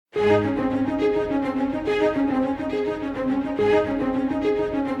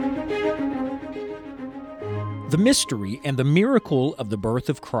The mystery and the miracle of the birth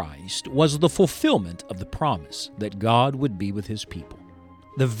of Christ was the fulfillment of the promise that God would be with His people.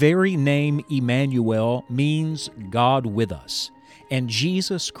 The very name Emmanuel means God with us, and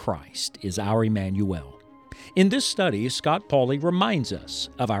Jesus Christ is our Emmanuel. In this study, Scott Pauley reminds us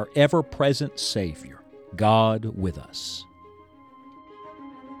of our ever-present Savior, God with us.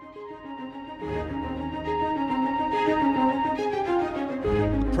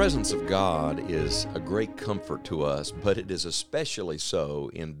 The presence of God is a great comfort to us, but it is especially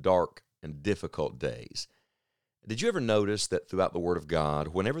so in dark and difficult days. Did you ever notice that throughout the Word of God,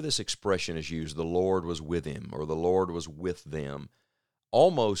 whenever this expression is used, the Lord was with him or the Lord was with them,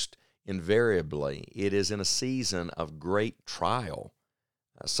 almost invariably it is in a season of great trial.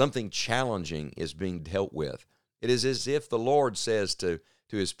 Something challenging is being dealt with. It is as if the Lord says to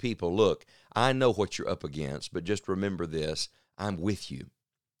His people, look, I know what you're up against, but just remember this, I'm with you.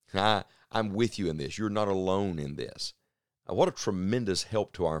 I'm with you in this. You're not alone in this. What a tremendous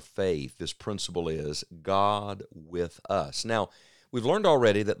help to our faith this principle is, God with us. Now, we've learned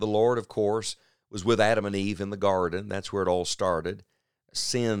already that the Lord, of course, was with Adam and Eve in the garden. That's where it all started.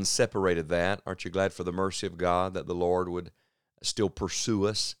 Sin separated that. Aren't you glad for the mercy of God that the Lord would still pursue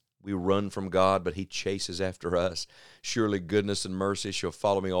us? We run from God, but He chases after us. Surely goodness and mercy shall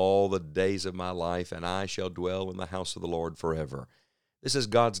follow me all the days of my life, and I shall dwell in the house of the Lord forever. This is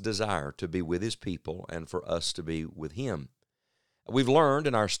God's desire, to be with His people and for us to be with Him. We've learned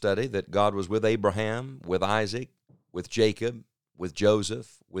in our study that God was with Abraham, with Isaac, with Jacob, with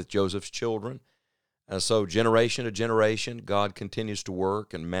Joseph's children. And so generation to generation, God continues to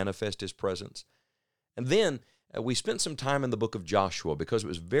work and manifest His presence. And then we spent some time in the book of Joshua because it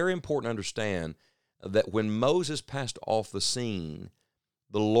was very important to understand that when Moses passed off the scene,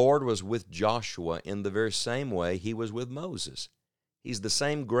 the Lord was with Joshua in the very same way He was with Moses. He's the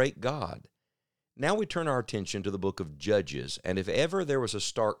same great God. Now we turn our attention to the book of Judges, and if ever there was a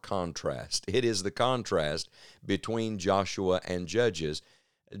stark contrast, it is the contrast between Joshua and Judges.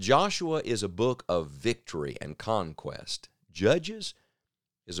 Joshua is a book of victory and conquest. Judges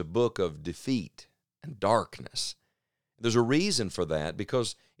is a book of defeat and darkness. There's a reason for that,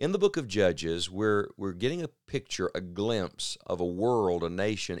 because in the book of Judges, we're getting a picture, a glimpse of a world, a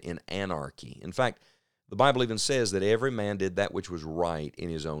nation in anarchy. In fact, the Bible even says that every man did that which was right in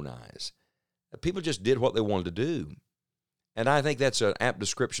his own eyes. People just did what they wanted to do. And I think that's an apt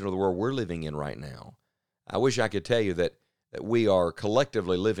description of the world we're living in right now. I wish I could tell you that we are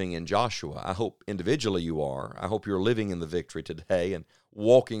collectively living in Joshua. I hope individually you are. I hope you're living in the victory today and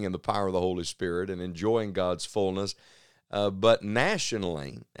walking in the power of the Holy Spirit and enjoying God's fullness. But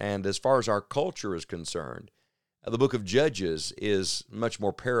nationally, and as far as our culture is concerned, the book of Judges is much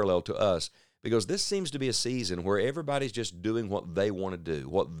more parallel to us, because this seems to be a season where everybody's just doing what they want to do,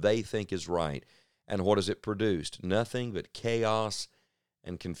 what they think is right. And what has it produced? Nothing but chaos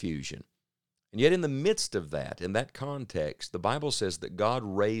and confusion. And yet in the midst of that, in that context, the Bible says that God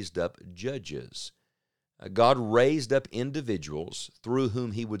raised up judges. God raised up individuals through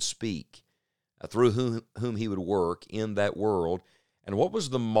whom He would speak, through whom He would work in that world. And what was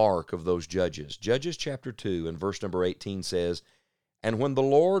the mark of those judges? Judges chapter 2 and verse number 18 says, and when the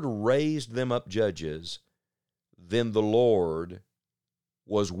Lord raised them up judges, then the Lord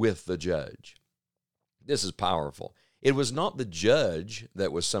was with the judge. This is powerful. It was not the judge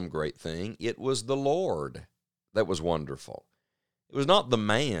that was some great thing. It was the Lord that was wonderful. It was not the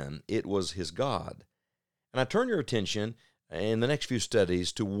man. It was his God. And I turn your attention in the next few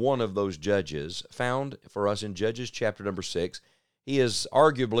studies to one of those judges found for us in Judges chapter number 6. He is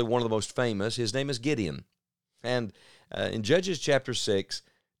arguably one of the most famous. His name is Gideon. And in Judges chapter 6,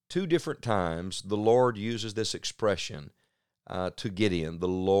 2 different times, the Lord uses this expression to Gideon, the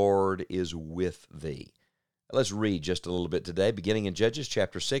Lord is with thee. Let's read just a little bit today, beginning in Judges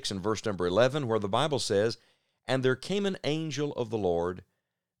chapter 6 and verse number 11, where the Bible says, and there came an angel of the Lord,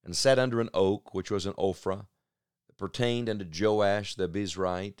 and sat under an oak, which was an Ophrah, that pertained unto Joash the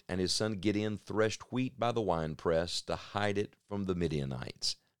Abizrite, and his son Gideon threshed wheat by the winepress to hide it from the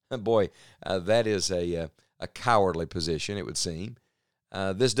Midianites. Boy, that is a cowardly position, it would seem.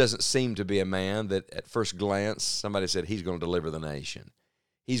 This doesn't seem to be a man that at first glance somebody said he's going to deliver the nation.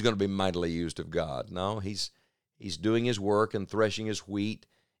 He's going to be mightily used of God. No, he's doing his work and threshing his wheat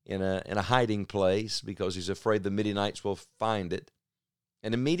in a hiding place because he's afraid the Midianites will find it.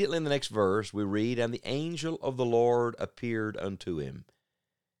 And immediately in the next verse we read, and the angel of the Lord appeared unto him,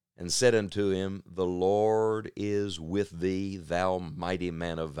 and said unto him, the Lord is with thee, thou mighty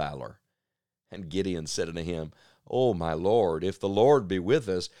man of valor. And Gideon said unto him, "Oh, my Lord, if the Lord be with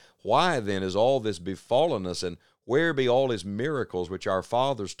us, why then is all this befallen us? And where be all his miracles which our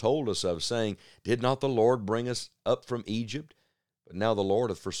fathers told us of, saying, Did not the Lord bring us up from Egypt? But now the Lord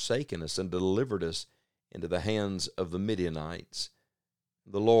hath forsaken us and delivered us into the hands of the Midianites."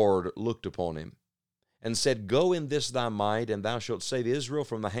 The Lord looked upon him and said, "Go in this thy might, and thou shalt save Israel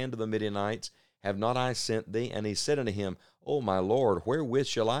from the hand of the Midianites. Have not I sent thee?" And he said unto him, "O my Lord, wherewith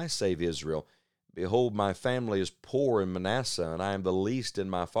shall I save Israel? Behold, my family is poor in Manasseh, and I am the least in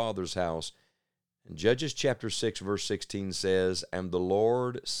my father's house." And Judges chapter 6, verse 16 says, "And the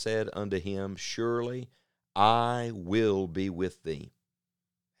Lord said unto him, Surely I will be with thee,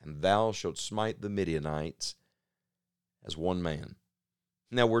 and thou shalt smite the Midianites as one man."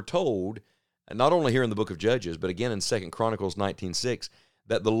 Now we're told, not only here in the book of Judges, but again in 2 Chronicles 19:6,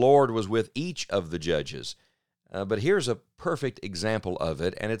 that the Lord was with each of the judges. But here's a perfect example of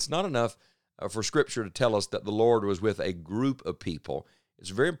it, and it's not enough for Scripture to tell us that the Lord was with a group of people. It's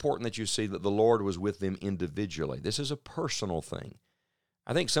very important that you see that the Lord was with them individually. This is a personal thing.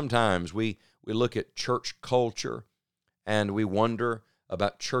 I think sometimes we look at church culture and we wonder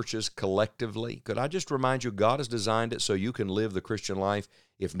about churches collectively. Could I just remind you, God has designed it so you can live the Christian life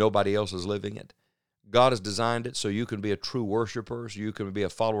if nobody else is living it. God has designed it so you can be a true worshiper, so you can be a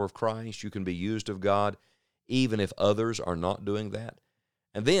follower of Christ, you can be used of God, even if others are not doing that.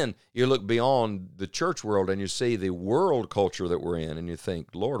 And then you look beyond the church world and you see the world culture that we're in, and you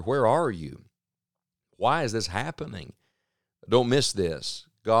think, Lord, where are you? Why is this happening? Don't miss this.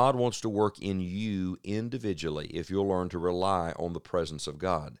 God wants to work in you individually if you'll learn to rely on the presence of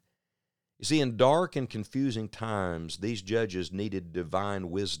God. You see, in dark and confusing times, these judges needed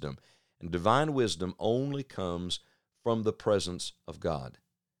divine wisdom, and divine wisdom only comes from the presence of God.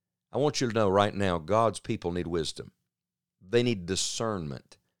 I want you to know right now, God's people need wisdom. They need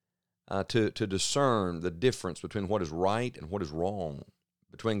discernment to discern the difference between what is right and what is wrong,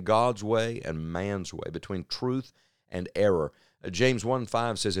 between God's way and man's way, between truth and error. James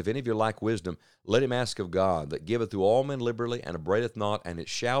 1:5 says, "If any of you lack wisdom, let him ask of God, that giveth to all men liberally, and upbraideth not, and it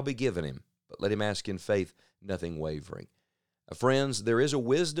shall be given him. But let him ask in faith, nothing wavering." Friends, there is a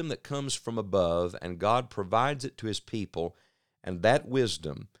wisdom that comes from above, and God provides it to his people, and that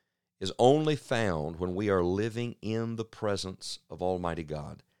wisdom is only found when we are living in the presence of Almighty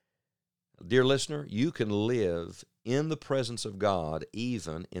God. Dear listener, you can live in the presence of God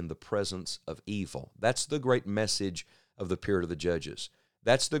even in the presence of evil. That's the great message of the period of the Judges.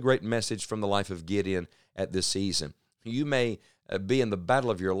 That's the great message from the life of Gideon at this season. You may be in the battle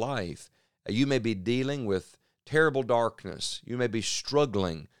of your life. You may be dealing with terrible darkness. You may be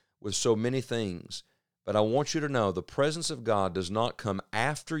struggling with so many things. But I want you to know the presence of God does not come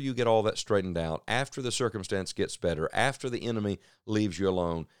after you get all that straightened out, after the circumstance gets better, after the enemy leaves you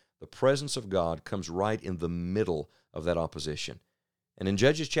alone. The presence of God comes right in the middle of that opposition. And in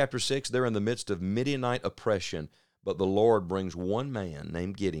Judges chapter 6, they're in the midst of Midianite oppression, but the Lord brings one man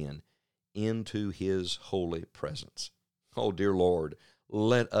named Gideon into his holy presence. Oh, dear Lord,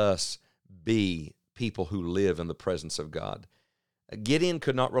 let us be people who live in the presence of God. Gideon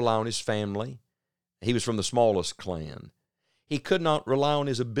could not rely on his family. He was from the smallest clan. He could not rely on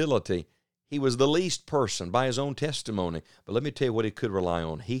his ability. He was the least person by his own testimony. But let me tell you what he could rely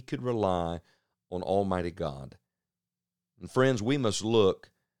on. He could rely on Almighty God. And friends, we must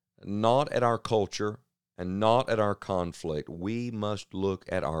look not at our culture and not at our conflict. We must look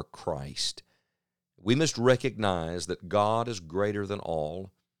at our Christ. We must recognize that God is greater than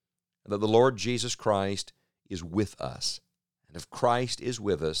all, and that the Lord Jesus Christ is with us. And if Christ is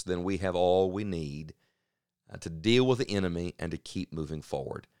with us, then we have all we need to deal with the enemy and to keep moving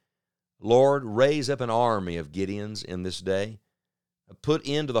forward. Lord, raise up an army of Gideons in this day. Put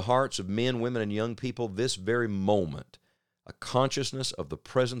into the hearts of men, women, and young people this very moment a consciousness of the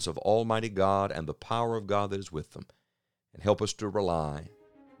presence of Almighty God and the power of God that is with them. And help us to rely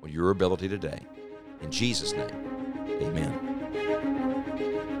on your ability today. In Jesus' name, amen.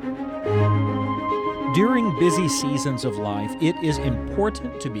 During busy seasons of life, it is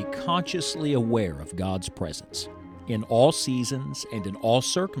important to be consciously aware of God's presence. In all seasons and in all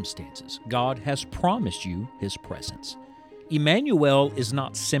circumstances, God has promised you His presence. Emmanuel is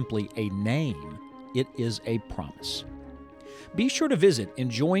not simply a name, it is a promise. Be sure to visit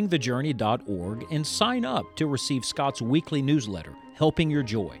enjoyingthejourney.org and sign up to receive Scott's weekly newsletter, Helping Your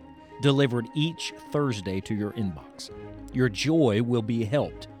Joy, delivered each Thursday to your inbox. Your joy will be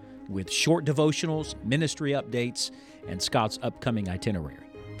helped with short devotionals, ministry updates, and Scott's upcoming itinerary.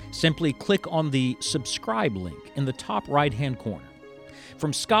 Simply click on the subscribe link in the top right-hand corner.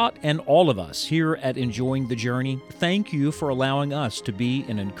 From Scott and all of us here at Enjoying the Journey, thank you for allowing us to be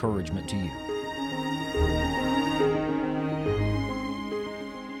an encouragement to you.